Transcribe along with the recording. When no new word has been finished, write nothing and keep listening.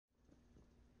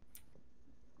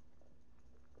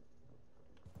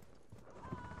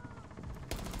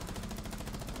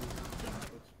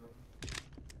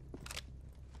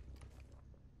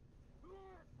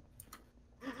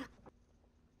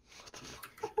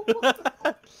What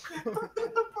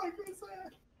the fuck was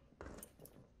that?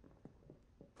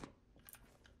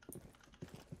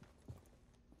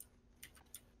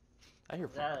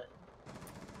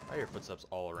 I hear footsteps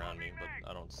all around me, but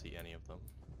I don't see any of them.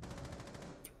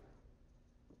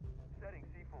 Setting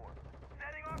C4.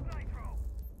 Setting off nitro.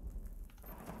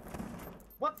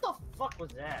 What the fuck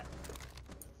was that?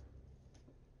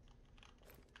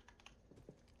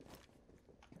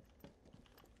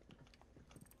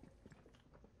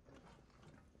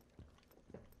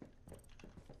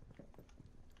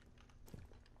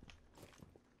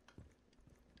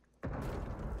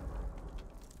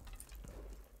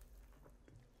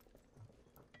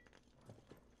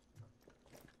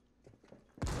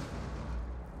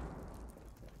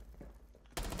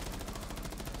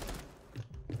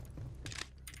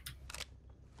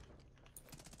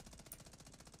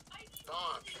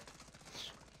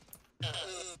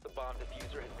 The bomb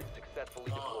diffuser has been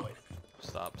successfully deployed.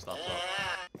 Stop.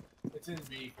 It's in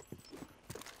B.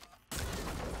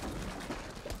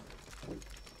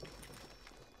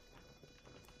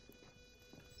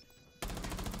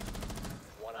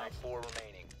 One out 4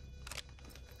 remaining.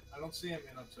 I don't see him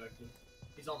in objective.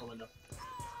 He's on the window.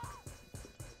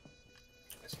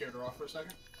 I scared her off for a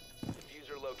second.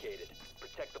 Diffuser located.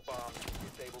 Protect the bomb.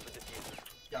 Disable the diffuser.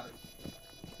 Got it.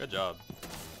 Good job.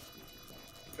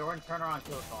 Jordan, turn around,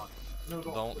 kill us all. No,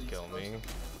 Don't please. kill me.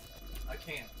 I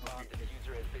can't. Bomb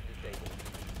diffuser has been disabled.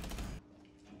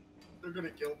 They're gonna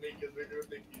kill me because they're gonna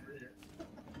think you're here.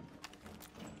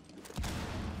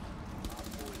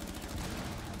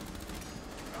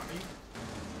 Got me?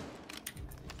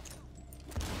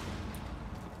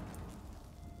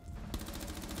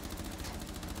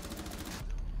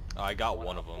 I got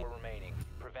one of them. 4 remaining.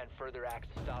 Prevent further acts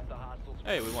to stop the hostiles.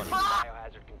 Hey, we won.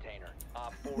 Biohazard container.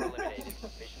 Op 4 eliminated.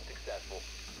 Mission successful.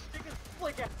 You can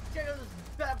flick at check out this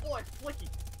bad boy, Flicky.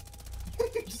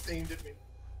 He just aimed at me.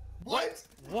 What?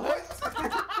 What?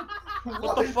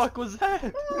 What the fuck was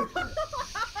that?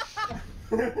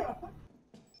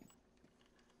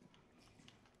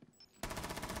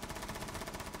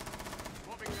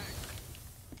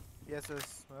 Yes, there's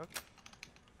smoke.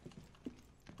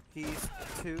 He's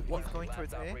What? going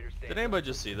towards A. Did anybody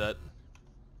just see that?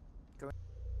 Go-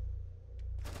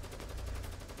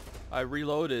 I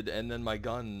reloaded and then my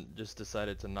gun just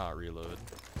decided to not reload.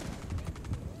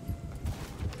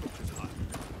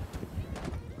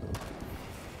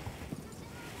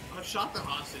 I've shot the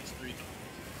hostage 3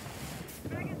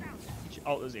 times.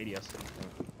 Oh, it was ADS.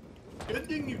 Good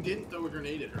thing you didn't throw a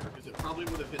grenade at her, because it probably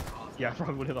would have hit the hostage. Yeah, I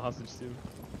probably would hit the hostage too.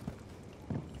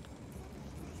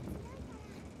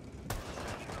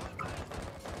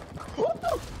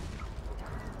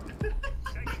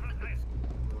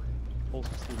 Pulse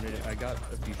was illuminated. I got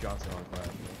a few shots in on that.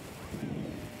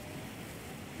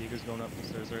 Diego's going up the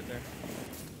stairs right there.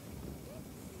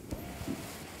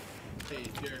 Hey,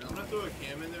 Jared, I'm gonna throw a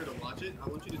cam in there to watch it. I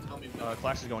want you to tell me when.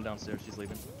 Clash is going downstairs. She's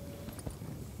leaving.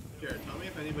 Jared, tell me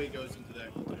if anybody goes into that.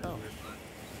 Oh. weird spot.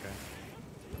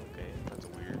 Okay, that's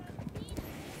weird.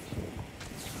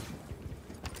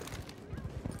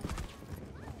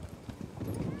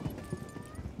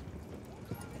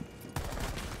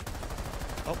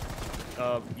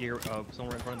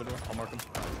 Somewhere in front of the door. I'll mark him.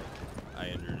 I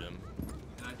injured him.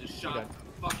 And I just shot Okay.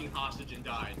 the fucking hostage and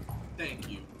died. Thank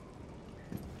you.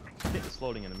 It's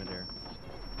floating in the midair.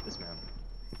 This man.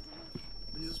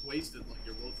 You just wasted like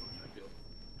your will from I feel.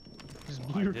 Just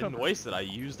I didn't waste it. I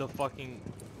used a fucking.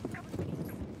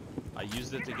 I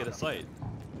used it to get a sight.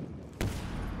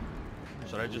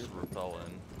 Should I just repel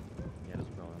in? Yeah, just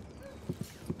repel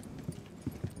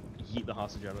in. Yeet the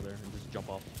hostage out of there and just jump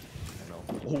off. I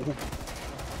don't know. Oh.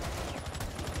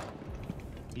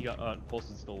 He got Pulse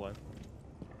is still alive.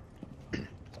 He's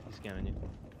scanning you.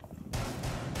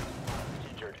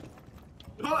 Injured.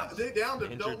 Ah, they downed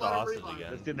him. Injured Don't the let him hostage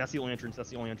revive. again. That's the only entrance. That's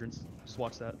the only entrance. Just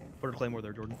watch that. Put a claymore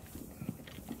there, Jordan.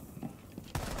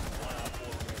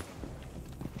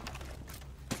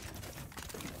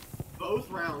 Both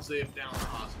rounds they have downed the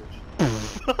hostage.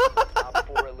 Op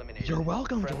 4 eliminated. You're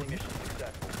welcome, Friendly Jordan. mission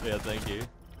successful. Yeah, thank you.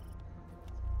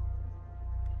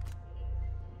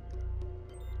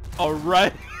 All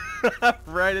right,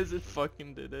 right as it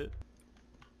fucking did it.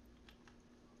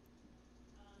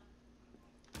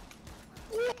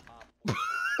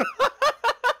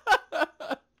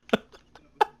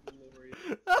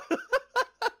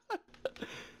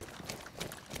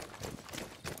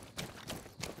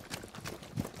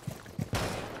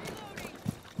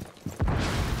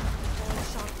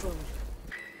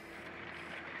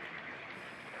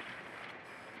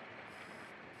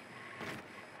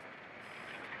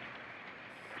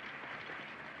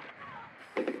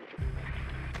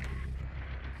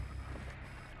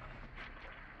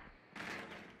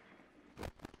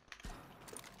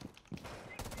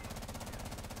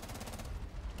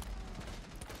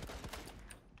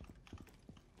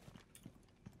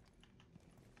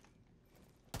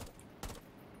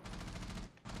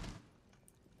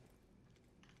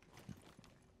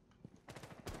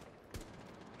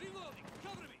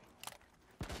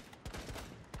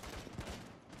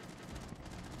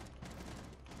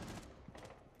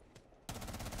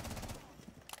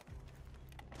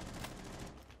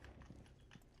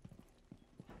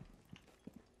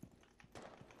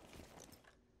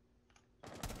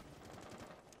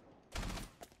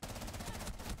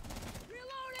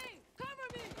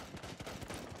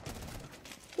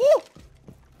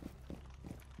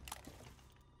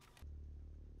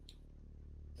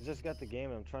 just got the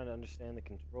game and I'm trying to understand the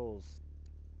controls.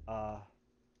 I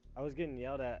was getting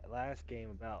yelled at last game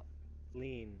about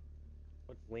lean.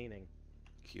 What's leaning?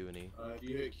 Q and E. If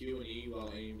you hit Q and E while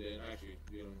aimed in, actually,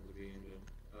 you don't have to be aimed in.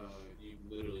 You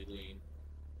literally lean.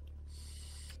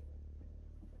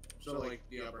 So like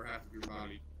the upper half of your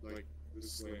body, like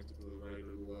is slanted to the right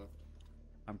or the left.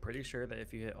 I'm pretty sure that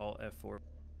if you hit Alt F4,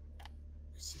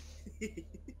 You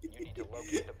need to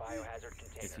locate the biohazard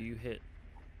container. if you hit,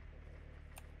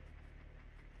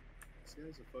 This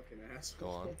guy's a fucking asshole.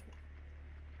 Go on.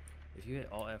 if you hit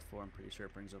Alt F4, I'm pretty sure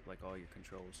it brings up like all your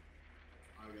controls.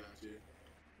 I got you.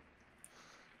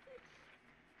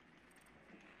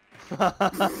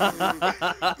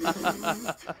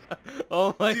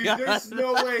 Oh my Dude, god. there's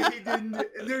no way he didn't.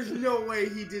 There's no way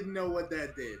he didn't know what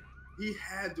that did. He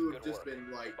had to have Good just work.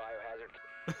 been like, Biohazard.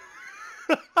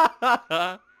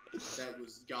 that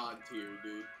was God tier,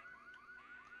 dude.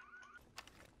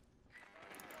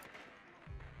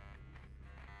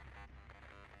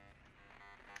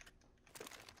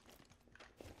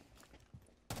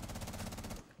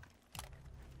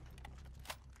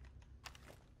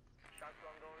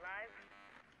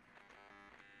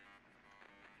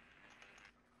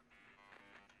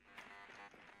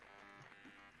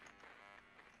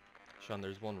 Sean,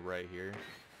 there's one right here.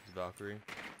 It's Valkyrie.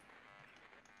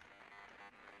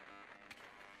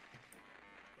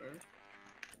 Where?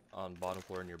 On bottom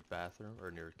floor in your bathroom or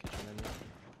in your kitchen. I mean.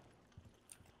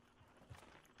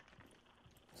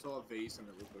 I saw a vase and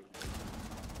it looked like.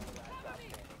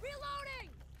 Reloading!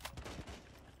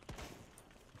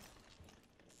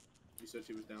 You said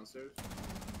she was downstairs?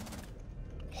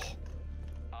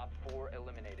 Op 4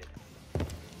 eliminated.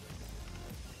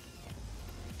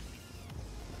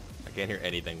 I can't hear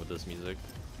anything with this music.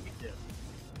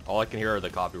 All I can hear are the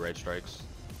copyright strikes.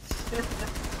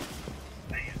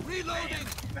 Reloading!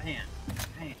 Bam!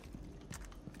 Bam!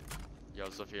 Yo,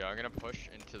 Sophia, I'm gonna push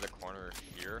into the corner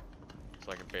here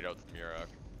so I can fade out the Murak.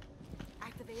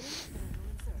 Activating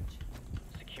manual search.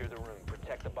 Secure the room.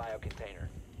 Protect the bio container.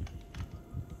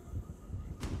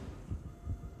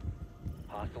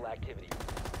 Hostile activity.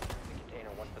 The container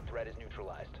once the threat is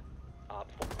neutralized. Op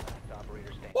 4 last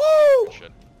operator standing. Woo!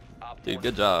 Shit. Op Dude, 4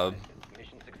 good job.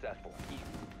 Mission successful.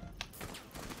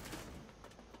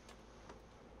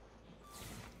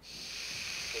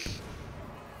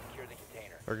 Secure the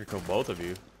container. I could kill both of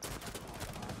you.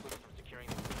 Securing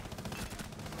the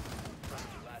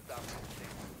last operator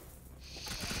standing.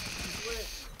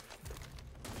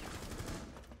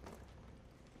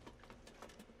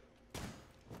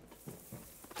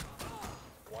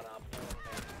 One op 4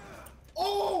 remaining.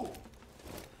 Oh!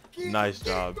 Nice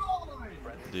job.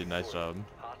 Dude, nice job.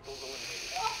 Hostiles eliminated.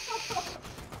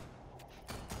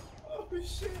 Oh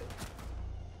shit!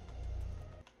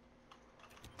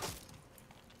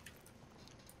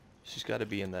 She's got to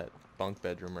be in that bunk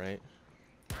bedroom, right?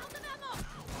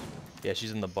 Yeah,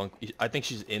 she's in the bunk. I think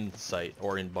she's in site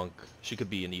or in bunk. She could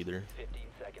be in either. 15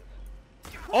 seconds.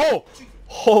 Oh!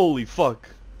 Holy fuck!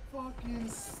 Fucking 10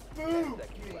 spook!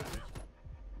 seconds left.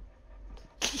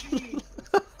 Jesus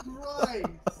Christ!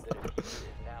 The diffuser is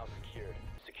now secured.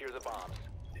 Secure the bombs.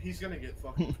 He's gonna get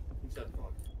fucking. He said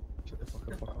fuck. Shut the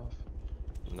fuck off.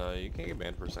 No, you can't get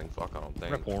banned for saying fuck, I don't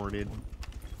think. Reported.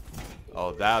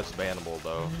 Oh, that's bannable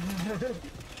though. Be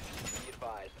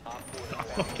advised. Op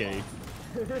 4 is Okay.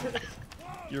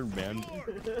 You're banned.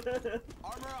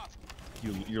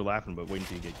 You're laughing, but wait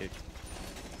until you get kicked.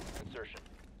 insertion.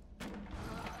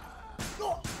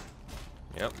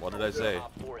 Yep, what did I say?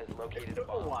 Op 4 has located a Took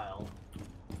a bomb. while.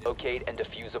 Locate and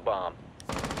defuse a bomb.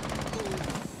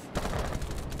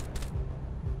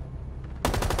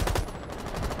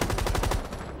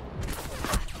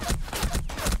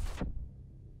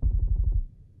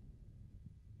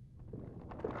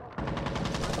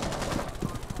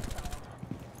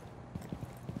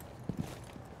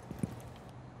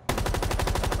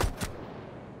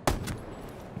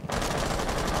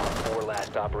 Op 4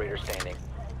 last operator standing.